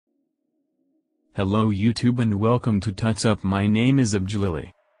Hello YouTube and welcome to TutsUp. My name is Abdulali.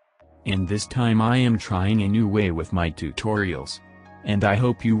 And this time I am trying a new way with my tutorials. And I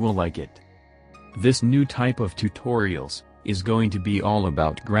hope you will like it. This new type of tutorials is going to be all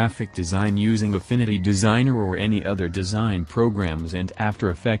about graphic design using Affinity Designer or any other design programs and After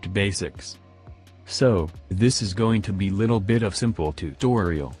Effects basics. So, this is going to be little bit of simple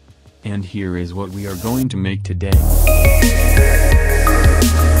tutorial. And here is what we are going to make today.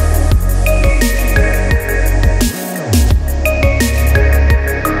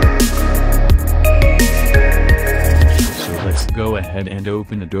 Go ahead and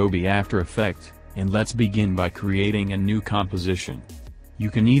open Adobe After Effects, and let's begin by creating a new composition.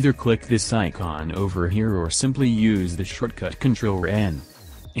 You can either click this icon over here or simply use the shortcut Ctrl+N.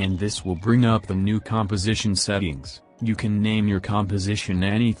 And this will bring up the new composition settings. You can name your composition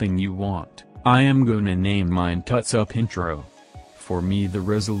anything you want. I am gonna name mine TutsUp Intro. For me the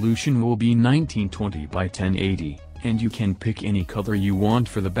resolution will be 1920 by 1080, and you can pick any color you want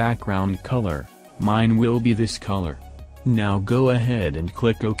for the background color. Mine will be this color. Now go ahead and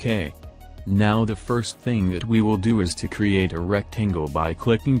click OK. Now the first thing that we will do is to create a rectangle by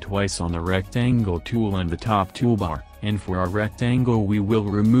clicking twice on the rectangle tool in the top toolbar, and for our rectangle we will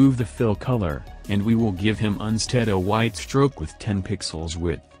remove the fill color, and we will give him instead a white stroke with 10 pixels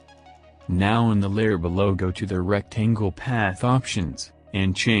width. Now in the layer below go to the rectangle path options,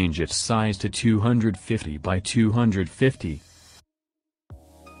 and change its size to 250 by 250.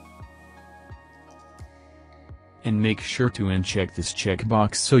 And make sure to uncheck this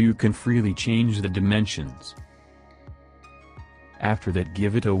checkbox so you can freely change the dimensions. After that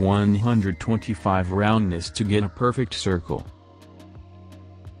give it a 125 roundness to get a perfect circle.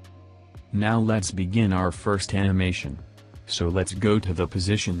 Now let's begin our first animation. So let's go to the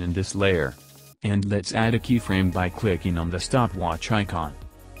position in this layer. And let's add a keyframe by clicking on the stopwatch icon.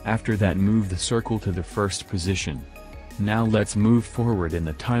 After that move the circle to the first position. Now let's move forward in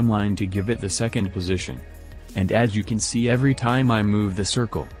the timeline to give it the second position. And as you can see, every time I move the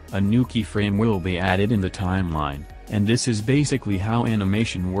circle, a new keyframe will be added in the timeline, and this is basically how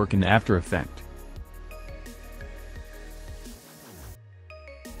animation work in After Effects.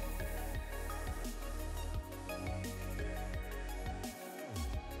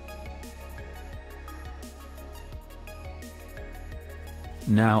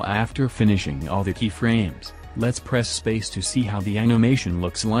 Now after finishing all the keyframes, let's press space to see how the animation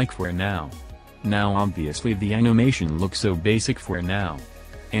looks like for now. Now obviously the animation looks so basic for now.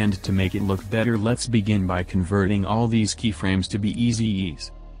 And to make it look better let's begin by converting all these keyframes to be easy.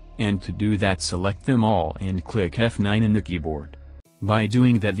 And to do that select them all and click F9 in the keyboard. By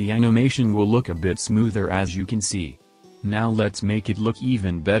doing that the animation will look a bit smoother as you can see. Now let's make it look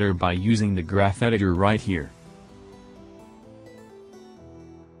even better by using the graph editor right here.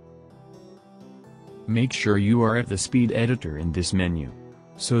 Make sure you are at the speed editor in this menu.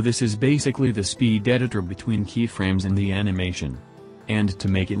 So this is basically the speed editor between keyframes and the animation. And to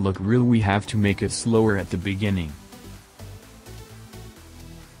make it look real we have to make it slower at the beginning.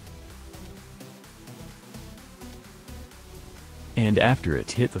 And after it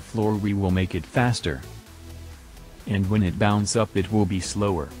hit the floor we will make it faster. And when it bounce up it will be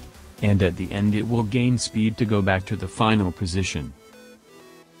slower. And at the end it will gain speed to go back to the final position.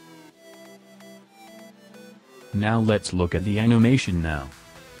 Now let's look at the animation now.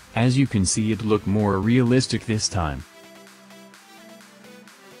 As you can see it look more realistic this time.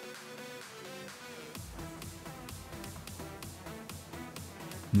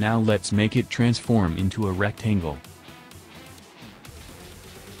 Now let's make it transform into a rectangle.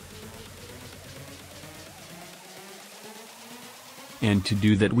 And to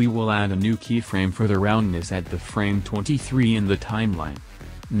do that we will add a new keyframe for the roundness at the frame 23 in the timeline.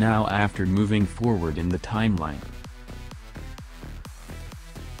 Now after moving forward in the timeline,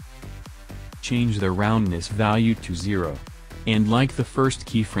 change the roundness value to 0. And like the first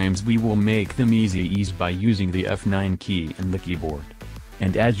keyframes we will make them easy by using the F9 key in the keyboard.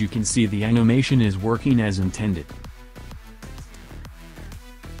 And as you can see the animation is working as intended.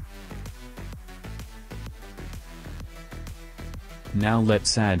 Now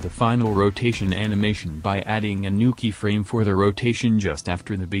let's add the final rotation animation by adding a new keyframe for the rotation just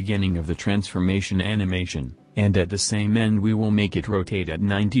after the beginning of the transformation animation. And at the same end we will make it rotate at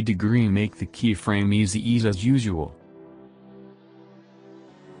 90 degrees, make the keyframe easy as usual.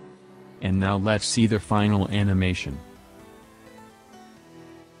 And now let's see the final animation.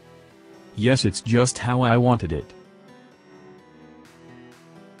 Yes, it's just how I wanted it.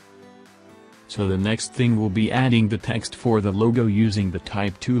 So the next thing will be adding the text for the logo using the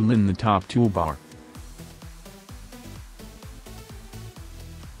type tool in the top toolbar.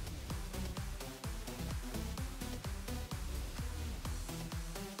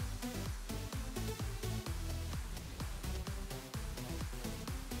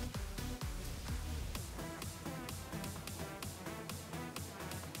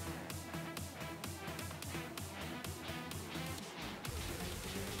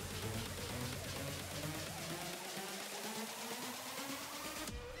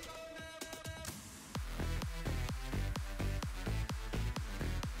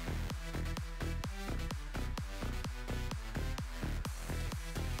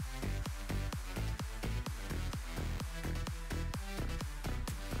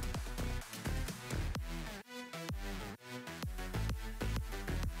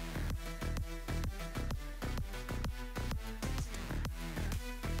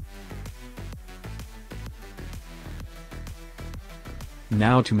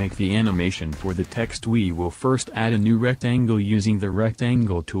 Now to make the animation for the text we will first add a new rectangle using the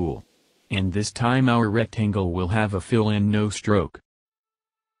rectangle tool. And this time our rectangle will have a fill and no stroke.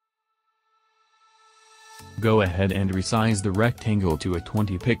 Go ahead and resize the rectangle to a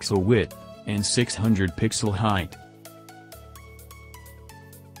 20 pixel width, and 600 pixel height.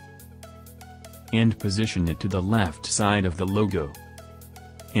 And position it to the left side of the logo.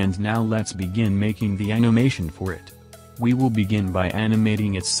 And now let's begin making the animation for it. We will begin by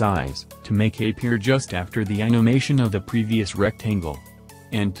animating its size, to make it appear just after the animation of the previous rectangle.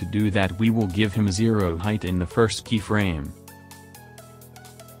 And to do that we will give him 0 height in the first keyframe.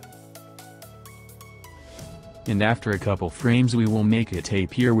 And after a couple frames we will make it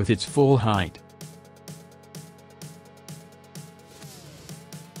appear with its full height.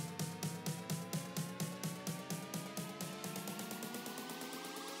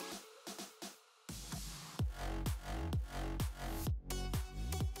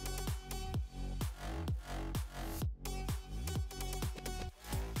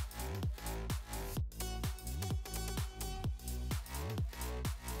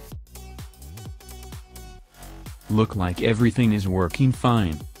 Look like everything is working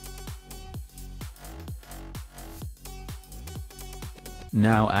fine.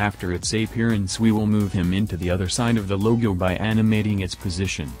 Now after its appearance we will move him into the other side of the logo by animating its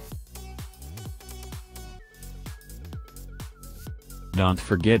position. Don't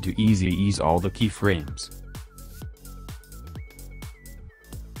forget to ease all the keyframes.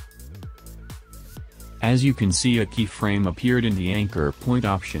 As you can see, a keyframe appeared in the anchor point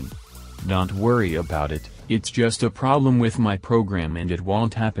option. Don't worry about it, it's just a problem with my program and it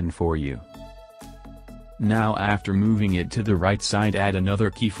won't happen for you. Now after moving it to the right side, add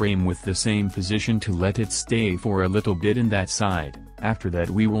another keyframe with the same position to let it stay for a little bit in that side. After that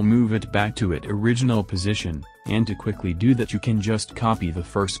we will move it back to its original position, and to quickly do that you can just copy the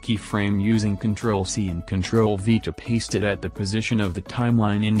first keyframe using Ctrl+C and Ctrl+V to paste it at the position of the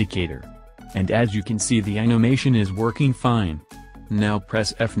timeline indicator. And as you can see, the animation is working fine. Now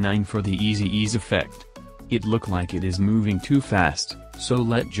press F9 for the ease effect. It look like it is moving too fast, so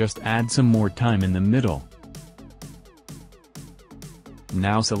let's just add some more time in the middle.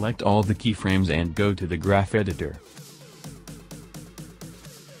 Now select all the keyframes and go to the graph editor.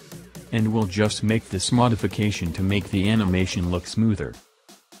 And we'll just make this modification to make the animation look smoother.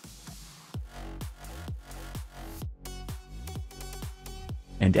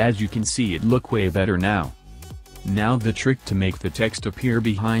 And as you can see, it look way better now. Now the trick to make the text appear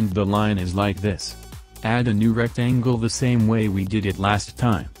behind the line is like this. Add a new rectangle the same way we did it last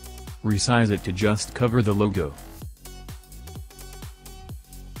time. Resize it to just cover the logo.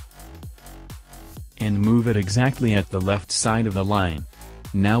 And move it exactly at the left side of the line.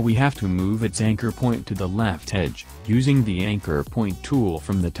 Now we have to move its anchor point to the left edge, using the anchor point tool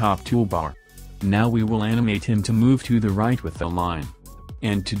from the top toolbar. Now we will animate him to move to the right with the line.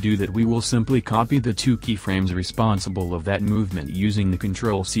 And to do that we will simply copy the two keyframes responsible of that movement using the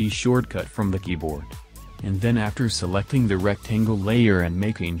Ctrl+C shortcut from the keyboard. And then after selecting the rectangle layer and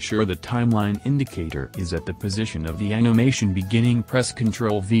making sure the timeline indicator is at the position of the animation beginning, press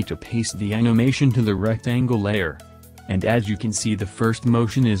Ctrl+V to paste the animation to the rectangle layer. And as you can see, the first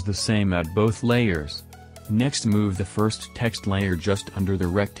motion is the same at both layers. Next, move the first text layer just under the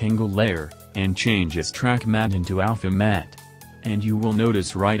rectangle layer, and change its track matte into alpha matte. And you will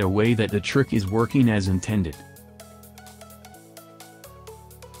notice right away that the trick is working as intended.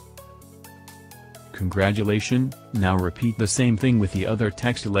 Congratulations. Now repeat the same thing with the other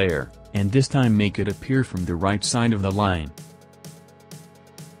text layer, and this time make it appear from the right side of the line.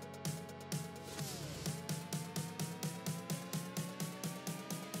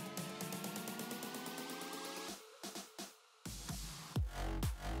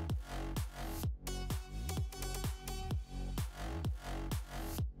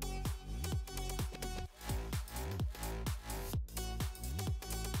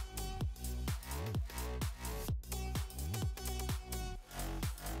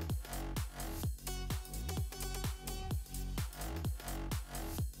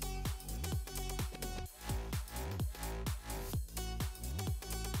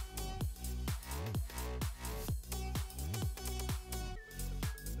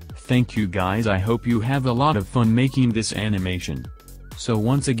 Thank you guys, I hope you have a lot of fun making this animation. So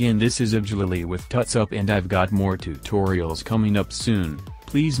once again, this is Abdulali with TutsUp, and I've got more tutorials coming up soon.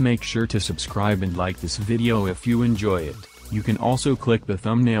 Please make sure to subscribe and like this video if you enjoy it. You can also click the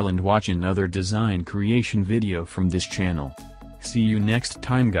thumbnail and watch another design creation video from this channel. See you next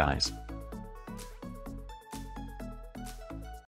time guys.